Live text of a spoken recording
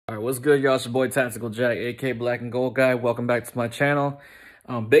What's good, y'all? It's your boy Tactical Jack, aka Black and Gold Guy. Welcome back to my channel.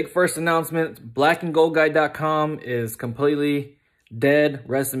 Big first announcement: blackandgoldguy.com is completely dead.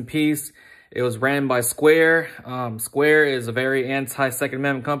 Rest in peace. It was ran by Square. Square is a very anti-Second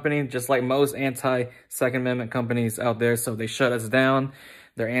Amendment company, just like most anti-Second Amendment companies out there. So they shut us down.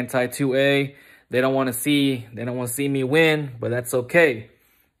 They're anti-2A. They don't want to see me win, but that's okay.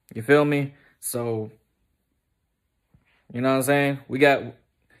 You feel me? So, you know what I'm saying? We got,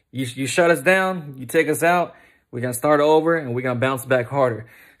 you shut us down, you take us out, we're going to start over and we're going to bounce back harder.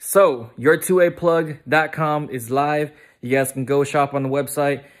 So, your2aplug.com is live. You guys can go shop on the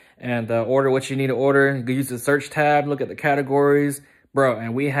website and order what you need to order. You can use the search tab, look at the categories. Bro,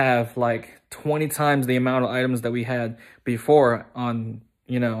 and we have like 20 times the amount of items that we had before on,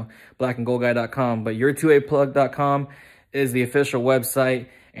 you know, blackandgoldguy.com. But your2aplug.com is the official website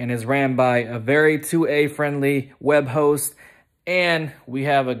and is ran by a very 2A friendly web host. And we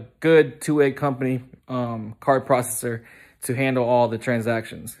have a good 2A company card processor to handle all the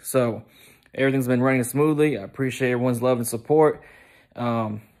transactions. So everything's been running smoothly. I appreciate everyone's love and support.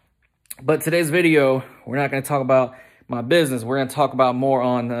 But today's video, we're not going to talk about my business. We're going to talk about more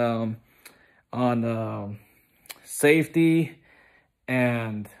on safety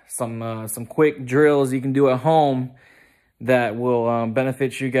and some quick drills you can do at home that will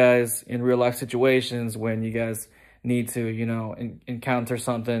benefit you guys in real life situations when you guys need to, you know, encounter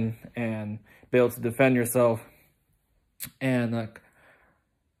something and be able to defend yourself and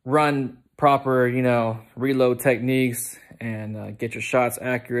run proper, you know, reload techniques and get your shots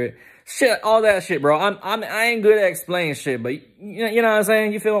accurate. Shit, all that shit, bro. I ain't good at explaining shit, but you know what I'm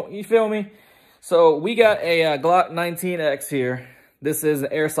saying? You feel me? So we got a Glock 19X here. This is the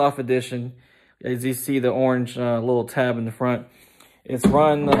Airsoft edition. As you see, the orange little tab in the front. It's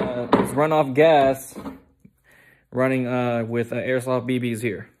run off gas, running with Airsoft BBs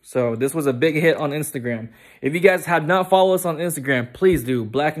here. So this was a big hit on Instagram. If you guys have not followed us on Instagram, please do.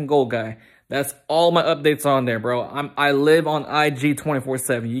 Black and Gold Guy. That's all my updates on there, bro. I live on IG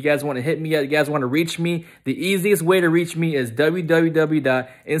 24/7. You guys want to hit me up? You guys want to reach me? The easiest way to reach me is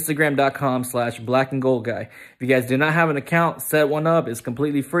www.instagram.com/blackandgoldguy. If you guys do not have an account, set one up. It's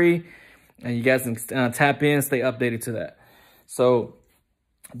completely free. And you guys can tap in, stay updated to that. So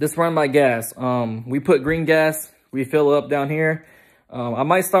this run by gas. We put green gas. We fill it up down here. I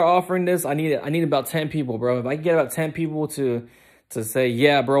might start offering this. I need about 10 people, bro. If I can get about 10 people to say,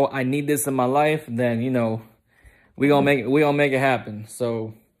 yeah, bro, I need this in my life, then, you know, we gonna make it happen.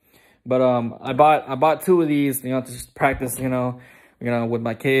 So, but I bought 2 of these, you know, to just practice, you know, with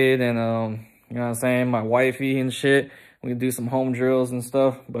my kid and you know what I'm saying, my wifey and shit. We can do some home drills and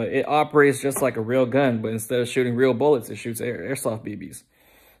stuff, but it operates just like a real gun, but instead of shooting real bullets, it shoots airsoft BBs.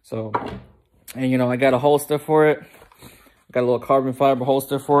 So, and you know, I got a holster for it. I got a little carbon fiber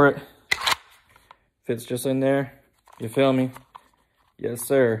holster for it. Fits just in there. You feel me? Yes,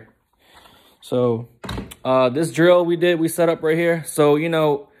 sir. So, this drill we set up right here. So, you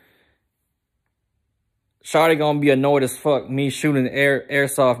know, Shawty gonna be annoyed as fuck, me shooting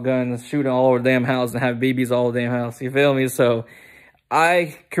airsoft guns, shooting all over the damn house and have BBs all over the damn house. You feel me? So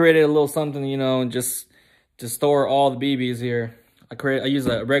I created a little something, you know, and just to store all the BBs here. I use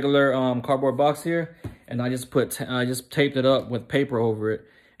a regular cardboard box here, and I just taped it up with paper over it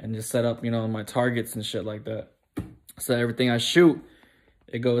and just set up, you know, my targets and shit like that. So everything I shoot,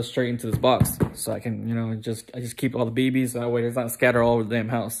 it goes straight into this box. So I can, you know, I just keep all the BBs that way it's not scattered all over the damn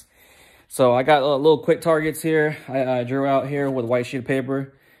house. So I got little quick targets here. I drew out here with a white sheet of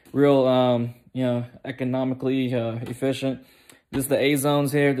paper. Real, you know, economically efficient. This is the A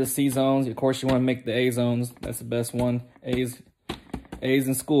zones here, the C zones. Of course, you want to make the A zones. That's the best one. A's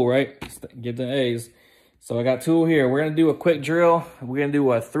in school, right? Get the A's. So I got 2 here. We're going to do a quick drill. We're going to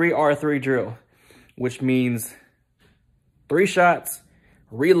do a 3R3 drill, which means 3 shots,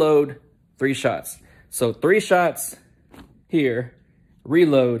 reload, 3 shots. So 3 shots here,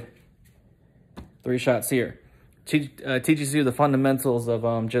 reload, 3 shots here. Teaches you the fundamentals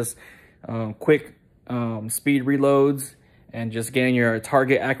of just quick speed reloads and just getting your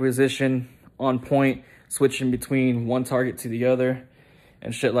target acquisition on point, switching between one target to the other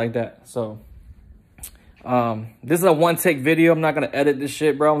and shit like that. So this is a 1-take video. I'm not gonna edit this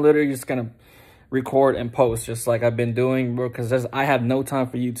shit, bro. I'm literally just gonna record and post just like I've been doing, bro, because I have no time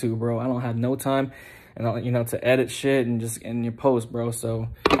for YouTube, bro. I don't have no time, and you know, to edit shit and just in your post, bro. So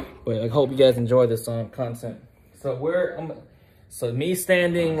but I hope you guys enjoy this content. So so me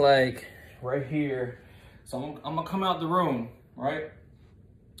standing like right here. So I'm gonna come out the room, right?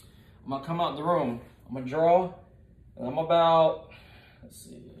 I'm gonna come out the room. I'm gonna draw, and I'm about, let's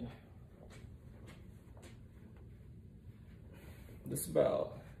see, this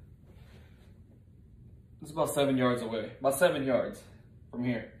about It's about 7 yards away. About 7 yards from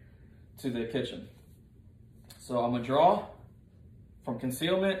here to the kitchen. So I'm gonna draw from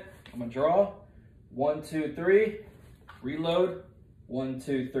concealment. I'm gonna draw 1, 2, 3, reload 1,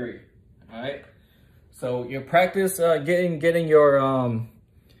 2, 3. All right. So you practice getting your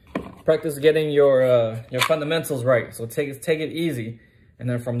fundamentals right. So take it easy, and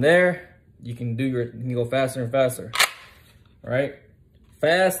then from there you can go faster and faster. All right.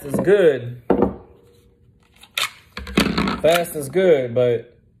 Fast is good. Fast is good,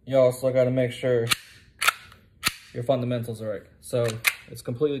 but you also got to make sure your fundamentals are right. So it's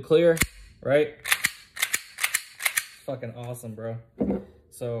completely clear, right? Fucking awesome, bro.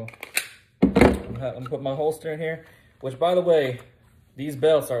 So I'm putting my holster in here, which, by the way, these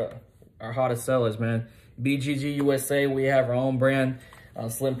belts are hottest sellers, man. BGG USA, we have our own brand,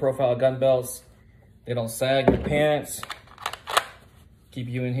 slim profile gun belts. They don't sag your pants. Keep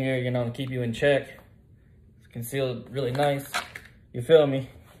you in here, you know, keep you in check. Concealed really nice. You feel me?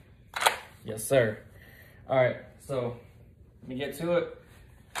 Yes, sir. All right, so let me get to it.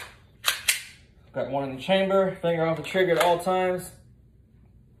 Got one in the chamber, finger off the trigger at all times.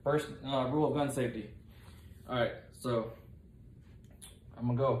 First rule of gun safety. All right, so I'm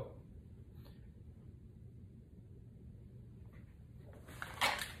gonna go.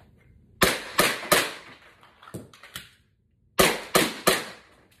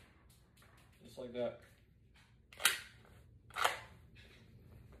 Just like that.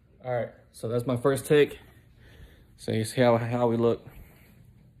 All right, so that's my first take. So you see how we look.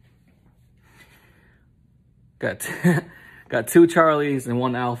 Got got 2 Charlies and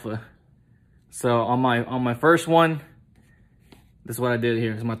 1 Alpha. So on my first one, this is what I did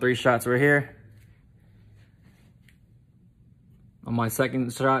here. This is my 3 shots right here. On my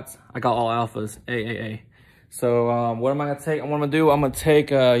second shots, I got all Alphas. A. So what am I gonna take? What I'm gonna do? I'm gonna take.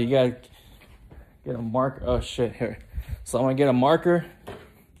 You gotta get a marker. Oh shit, here. So I'm gonna get a marker.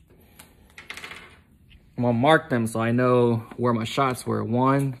 I'm gonna mark them so I know where my shots were.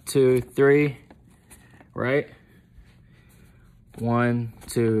 1, 2, 3, right? 1,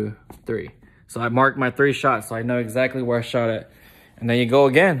 2, 3. So I marked my 3 shots so I know exactly where I shot at. And then you go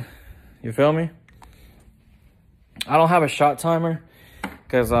again. You feel me? I don't have a shot timer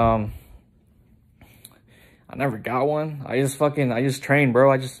because I never got one. I just train,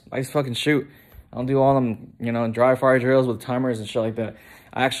 bro. I just fucking shoot. I don't do all them, you know, dry fire drills with timers and shit like that.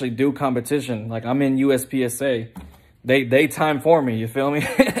 I actually do competition. Like, I'm in USPSA. They time for me, you feel me?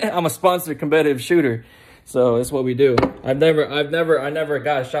 I'm a sponsored competitive shooter. So that's what we do. I never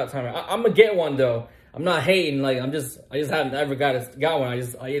got a shot timer. I'm gonna get one though. I'm not hating, like I just haven't ever got one.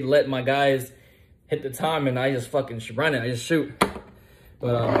 I let my guys hit the time and I just fucking run it. I just shoot.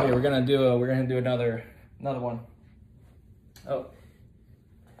 But here we're gonna do another one. Oh.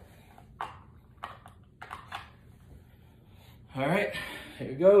 All right,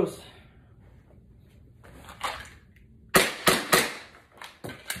 here it goes.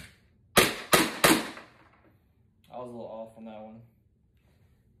 I was a little off on that one.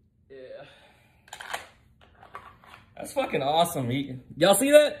 Yeah. That's fucking awesome. Y'all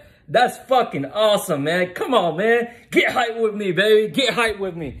see that? That's fucking awesome, man. Come on, man. Get hyped with me, baby. Get hyped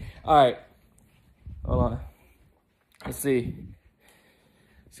with me. All right. Hold on. Let's see.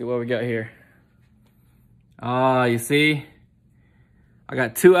 See what we got here. You see? I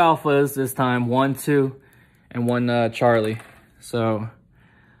got 2 Alphas this time. 1, 2, and 1 Charlie. So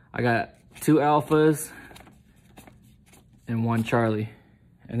I got 2 Alphas and 1 Charlie.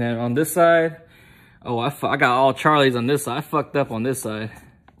 And then on this side, oh, I got all Charlies on this side. I fucked up on this side.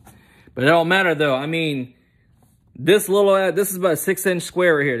 But it don't matter though. I mean, this is about a 6-inch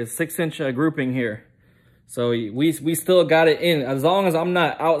square right here. The 6-inch grouping here. So we still got it in. As long as I'm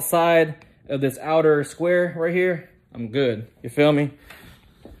not outside of this outer square right here, I'm good. You feel me?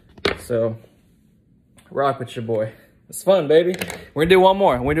 So rock with your boy. It's fun, baby. We're gonna do one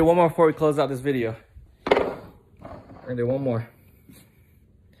more. We're gonna do one more before we close out this video. We're gonna do one more.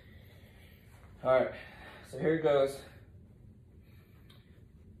 All right, so here it goes.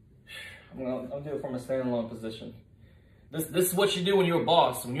 I'll do it from a standalone position. This is what you do when you're a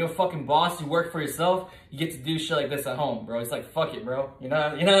boss. When you're a fucking boss, you work for yourself, you get to do shit like this at home, bro. It's like, fuck it, bro. You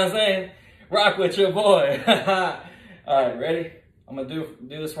know what I'm saying? Rock with your boy. All right, ready? I'm gonna do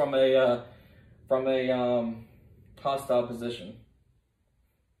this from a hostile position.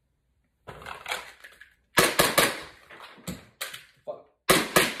 Fuck.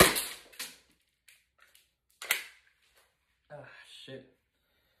 Ah, shit.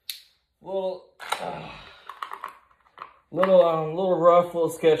 Little rough, a little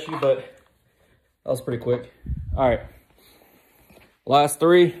sketchy, but that was pretty quick. All right, last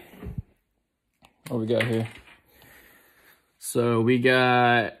 3. What we got here? So we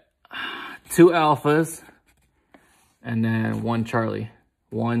got 2 alphas and then 1 Charlie.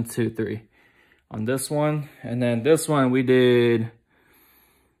 1, 2, 3 on this one. And then this one we did,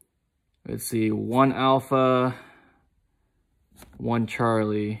 let's see, 1 alpha, 1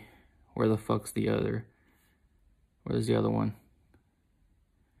 Charlie. Where the fuck's the other? Where's the other one?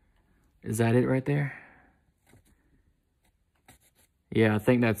 Is that it right there? Yeah, I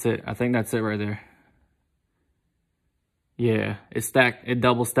think that's it. I think that's it right there. Yeah, it stacked. It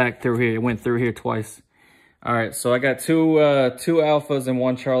double stacked through here. It went through here twice. All right, so I got two alphas and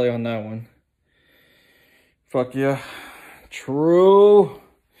 1 Charlie on that one. Fuck yeah. True.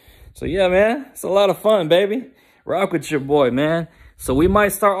 So yeah, man, it's a lot of fun, baby. Rock with your boy, man. So we might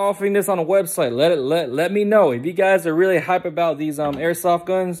start offering this on a website. Let me know. If you guys are really hype about these airsoft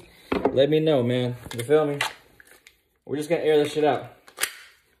guns, let me know, man. You feel me? We're just gonna air this shit out.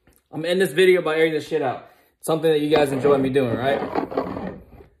 I'm gonna end this video by airing this shit out. Something that you guys enjoy me doing, right?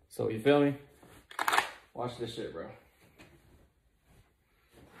 So you feel me? Watch this shit, bro.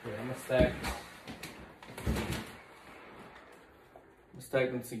 Yeah, I'm gonna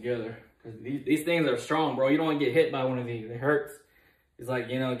stack them together. Cause these things are strong, bro. You don't want to get hit by one of these. It hurts. It's like,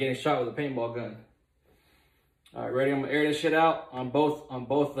 you know, getting shot with a paintball gun. All right, ready? I'm gonna air this shit out on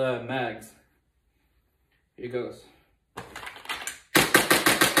both mags. Here goes.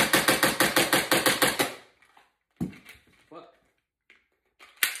 What?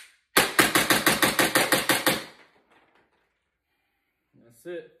 That's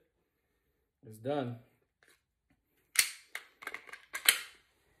it. It's done.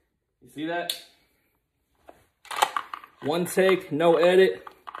 You see that? One take, no edit.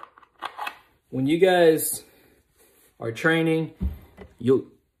 When you guys are training,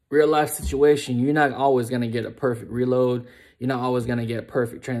 real life situation, you're not always gonna get a perfect reload. You're not always gonna get a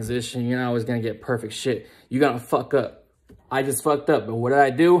perfect transition. You're not always gonna get perfect shit. You're gonna fuck up. I just fucked up, but what did I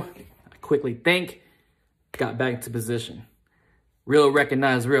do? I quickly think, got back into position. Real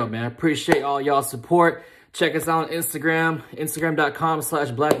recognize real, man. I appreciate all y'all support. Check us out on Instagram,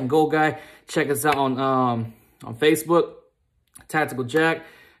 instagram.com/blackandgoldguy. Check us out on Facebook, Tactical Jack.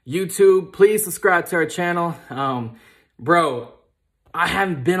 YouTube, please subscribe to our channel. Bro, I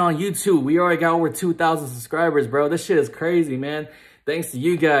haven't been on YouTube. We already got over 2,000 subscribers, bro. This shit is crazy, man. Thanks to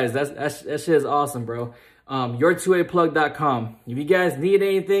you guys. That shit is awesome, bro. Your2aplug.com. If you guys need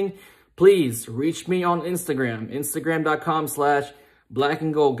anything, please reach me on Instagram,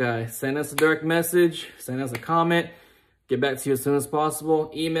 instagram.com/blackandgoldguy. Send us a direct message, send us a comment, get back to you as soon as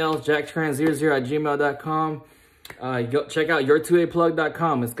possible. Email jacktran00@gmail.com. Go check out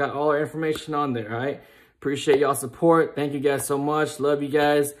your2aplug.com. It's got all our information on there, all right? Appreciate y'all support. Thank you guys so much. Love you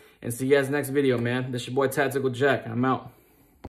guys. And see you guys next video, man. This your boy Tactical Jack. I'm out.